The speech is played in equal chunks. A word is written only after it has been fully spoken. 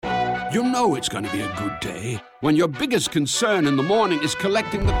You know it's going to be a good day when your biggest concern in the morning is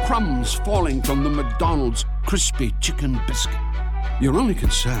collecting the crumbs falling from the McDonald's crispy chicken biscuit. Your only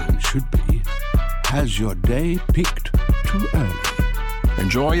concern should be, has your day peaked too early?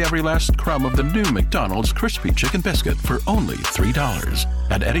 Enjoy every last crumb of the new McDonald's crispy chicken biscuit for only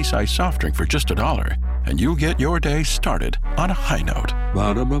 $3. Add any size soft drink for just $1, and you'll get your day started on a high note.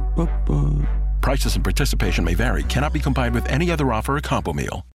 Ba-da-ba-ba-ba. Prices and participation may vary. Cannot be combined with any other offer or combo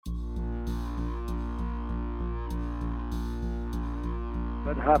meal.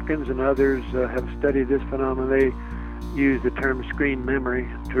 But Hopkins and others have studied this phenomenon. They use the term screen memory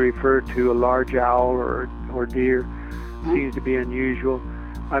to refer to a large owl or deer. Seems to be unusual.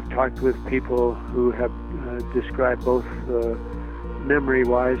 I've talked with people who have described both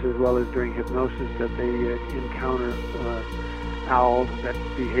memory-wise as well as during hypnosis that they encounter owl that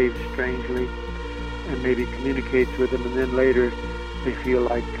behaves strangely and maybe communicates with them, and then later they feel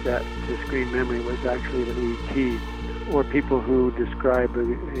like that the screen memory was actually an ET. Or people who describe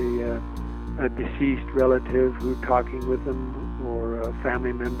a deceased relative who talking with them, or a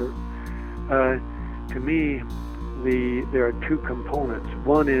family member. To me, there are two components.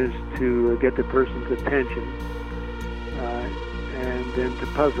 One is to get the person's attention, and then to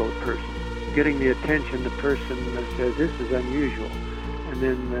puzzle the person. Getting the attention, the person says, "This is unusual,"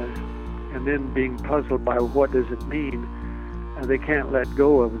 and then being puzzled by what does it mean. They can't let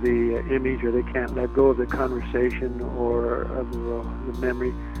go of the image, or they can't let go of the conversation or of the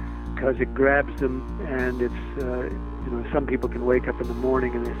memory, because it grabs them. And it's some people can wake up in the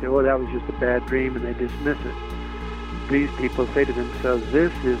morning and they say, "Oh, that was just a bad dream," and they dismiss it. These people say to themselves,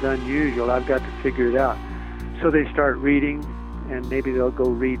 "This is unusual, I've got to figure it out." So they start reading, and maybe they'll go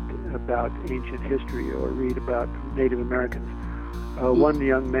read about ancient history or read about Native Americans. One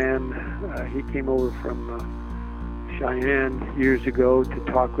young man, he came over from Cheyenne years ago to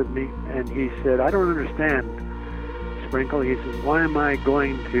talk with me, and he said, "I don't understand, Sprinkle." He says, "Why am I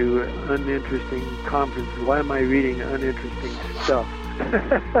going to uninteresting conferences? Why am I reading uninteresting stuff?"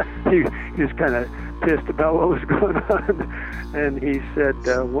 he was kind of pissed about what was going on, and he said,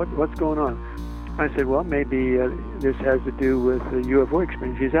 what's going on?" I said, "Well, maybe this has to do with a UFO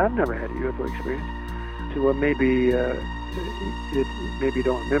experience." He said, "I've never had a UFO experience." I said, "Well, maybe maybe you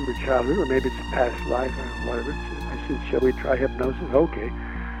don't remember childhood, or maybe it's a past life or whatever." I said, "Shall we try hypnosis?" "Okay."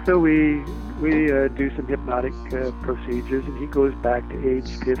 So we do some hypnotic procedures, and he goes back to age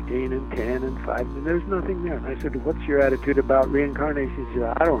 15 and 10 and 5, and there's nothing there. And I said, "What's your attitude about reincarnation?" He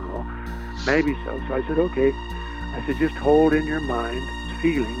said, "I don't know. Maybe so." So I said, "Okay." I said, "Just hold in your mind this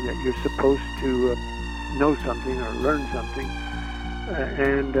feeling that you're supposed to know something or learn something,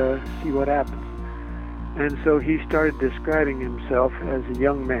 and see what happens." And so he started describing himself as a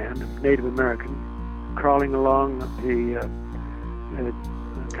young man, Native American, crawling along the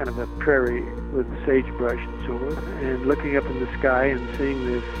kind of a prairie with sagebrush and so forth, and looking up in the sky and seeing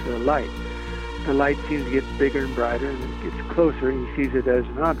this light. The light seems to get bigger and brighter, and it gets closer, and he sees it as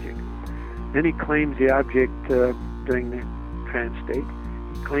an object. Then he claims the object during the trance state.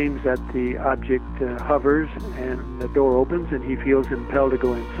 He claims that the object hovers, and the door opens, and he feels impelled to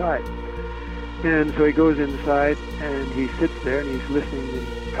go inside. And so he goes inside, and he sits there, and he's listening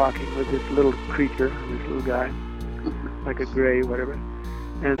and talking with this little creature, this little guy, like a gray, whatever.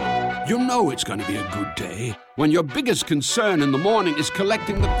 And You know it's going to be a good day when your biggest concern in the morning is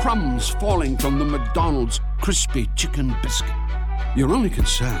collecting the crumbs falling from the McDonald's crispy chicken biscuit. Your only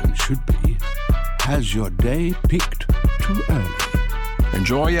concern should be, has your day peaked too early?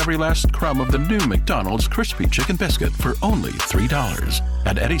 Enjoy every last crumb of the new McDonald's crispy chicken biscuit for only $3.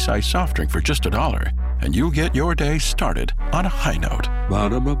 Add any size soft drink for just $1, and you'll get your day started on a high note.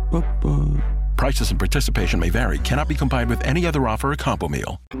 Ba-da-ba-ba-ba. Prices and participation may vary. Cannot be combined with any other offer or combo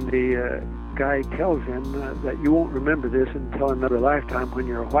meal. the guy tells him that you won't remember this until another lifetime when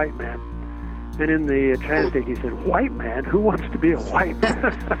you're a white man. And in the translate, he said, "White man? Who wants to be a white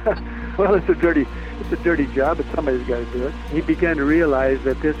man?" Well, it's a dirty job, but somebody's got to do it. He began to realize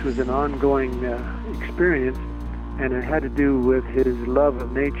that this was an ongoing experience, and it had to do with his love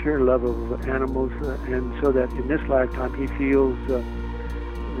of nature, love of animals, and so that in this lifetime he feels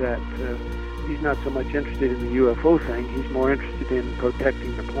that he's not so much interested in the UFO thing, he's more interested in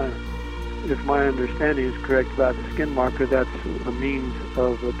protecting the planet. If my understanding is correct about the skin marker, that's a means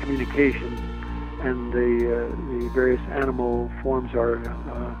of communication, and the various animal forms are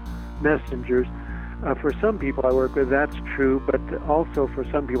messengers. For some people I work with, that's true, but also for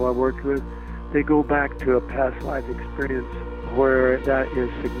some people I work with, they go back to a past life experience where that is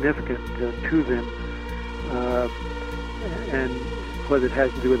significant to them, and whether it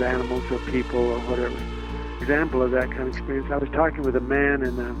has to do with animals or people or whatever. Example of that kind of experience, I was talking with a man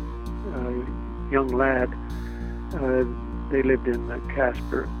in young lad. They lived in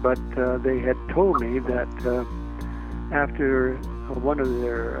Casper, but they had told me that after one of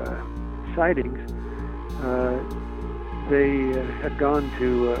their sightings, they had gone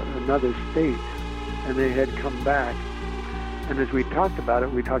to another state, and they had come back. And as we talked about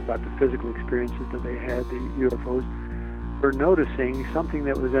it, we talked about the physical experiences that they had, the UFOs. We're noticing something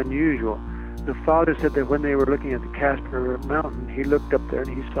that was unusual. The father said that when they were looking at the Casper Mountain, he looked up there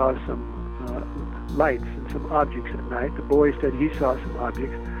and he saw some lights and some objects at night. The boy said he saw some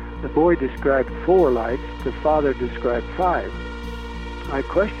objects. The boy described 4 lights. The father described 5. I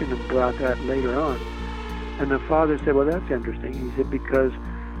questioned him about that later on. And the father said, well, that's interesting. He said, because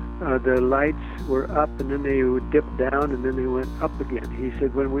the lights were up and then they would dip down and then they went up again. He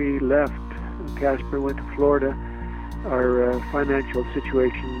said, when we left Casper, went to Florida, our financial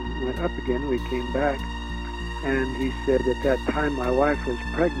situation went up again. We came back. And he said at that time my wife was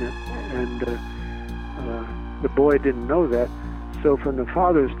pregnant, and the boy didn't know that. So from the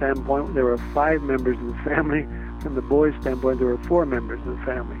father's standpoint, there were 5 members of the family. From the boy's standpoint, there were 4 members of the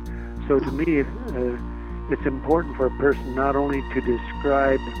family. So to me, it's important for a person not only to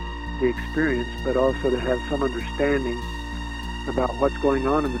describe the experience, but also to have some understanding about what's going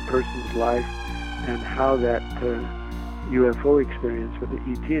on in the person's life and how that UFO experience with the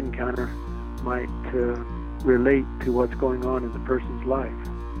ET encounter might relate to what's going on in the person's life.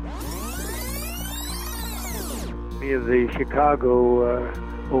 Of the Chicago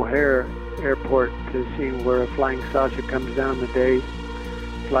O'Hare Airport to see where a flying saucer comes down the day,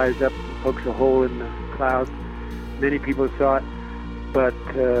 flies up, pokes a hole in the clouds. Many people saw it, but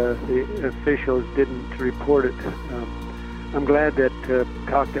the officials didn't report it. I'm glad that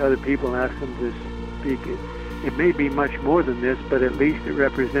talked to other people and asked them to speak. It may be much more than this, but at least it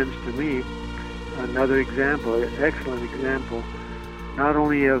represents to me another example, an excellent example, not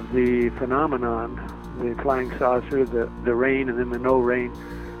only of the phenomenon, the flying saucer, the rain and then the no rain,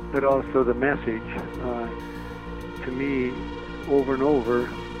 but also the message. To me, over and over,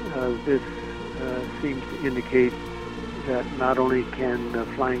 this seems to indicate that not only can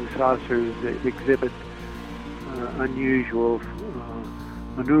flying saucers exhibit unusual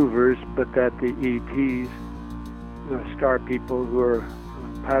maneuvers, but that the ETs, star people who are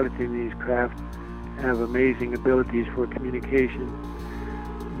piloting these craft, have amazing abilities for communication.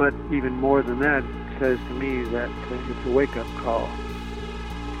 But even more than that, it says to me that it's a wake-up call.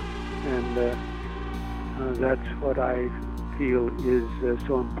 And that's what I feel is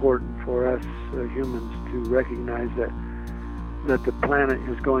so important for us humans to recognize that the planet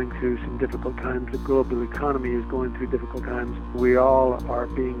is going through some difficult times, the global economy is going through difficult times. We all are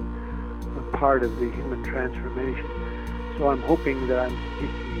being a part of the human transformation. So I'm hoping that I'm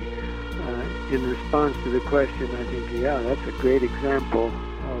speaking in response to the question. I think, yeah, that's a great example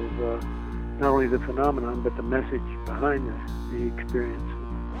of not only the phenomenon, but the message behind the experience.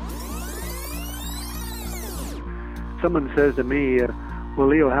 Someone says to me, well,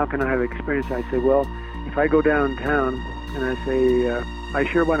 Leo, how can I have experience? I say, well, if I go downtown and I say, I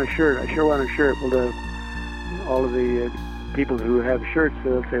sure want a shirt, well, all of the people who have shirts,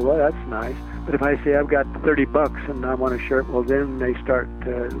 they'll say, well, that's nice. But if I say I've got $30 and I want a shirt, well, then they start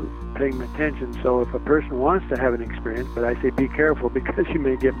paying attention. So if a person wants to have an experience, but I say be careful because you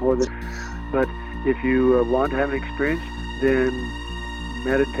may get more than. But if you want to have an experience, then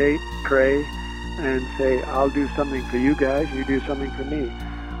meditate, pray, and say, I'll do something for you guys, you do something for me.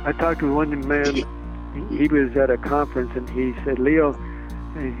 I talked to one man, he was at a conference, and he said, Leo,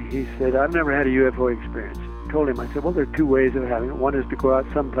 he said, I've never had a UFO experience. I told him, I said, well, there are 2 ways of having it. One is to go out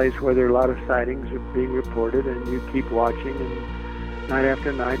someplace where there are a lot of sightings are being reported, and you keep watching, and night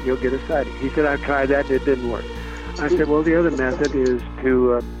after night, you'll get a sighting. He said, I've tried that, it didn't work. I said, well, the other method is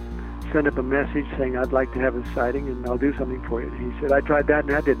to send up a message saying, I'd like to have a sighting, and I'll do something for you. And he said, I tried that, and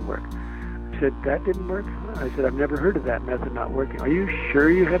that didn't work. I said, that didn't work? I said, I've never heard of that method not working. Are you sure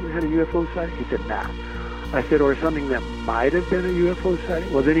you haven't had a UFO sighting? He said, nah. I said, or something that might have been a UFO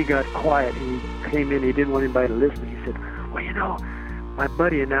sighting? Well, then he got quiet. He came in. He didn't want anybody to listen. He said, well, you know, my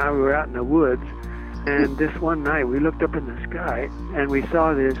buddy and I, we were out in the woods, and this one night we looked up in the sky, and we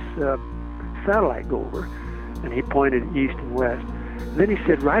saw this satellite go over, and he pointed east and west. And then he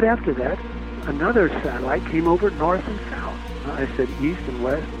said, right after that, another satellite came over north and south. I said, east and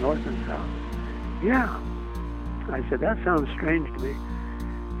west, north and south. Yeah. I said, that sounds strange to me.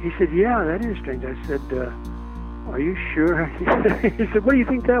 He said, yeah, that is strange. I said, are you sure? He said, what do you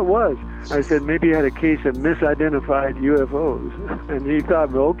think that was? I said, maybe he had a case of misidentified UFOs. And he thought,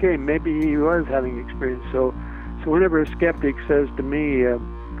 well, okay, maybe he was having experience. So whenever a skeptic says to me,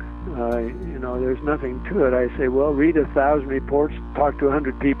 you know, there's nothing to it, I say, well, read 1,000 reports, talk to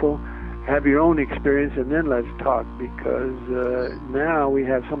 100 people, have your own experience and then let's talk, because now we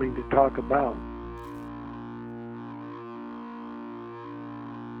have something to talk about.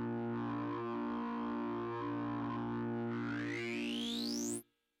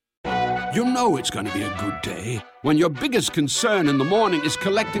 You know it's going to be a good day when your biggest concern in the morning is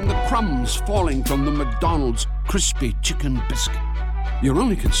collecting the crumbs falling from the McDonald's crispy chicken biscuit. Your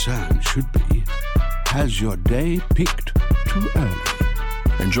only concern should be, has your day peaked too early?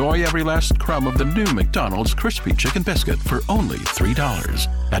 Enjoy every last crumb of the new McDonald's crispy chicken biscuit for only $3.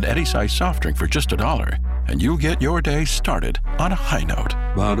 Add any size soft drink for just $1, and you'll get your day started on a high note.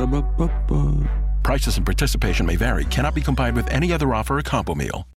 Ba-da-ba-ba-ba. Prices and participation may vary. Cannot be combined with any other offer or combo meal.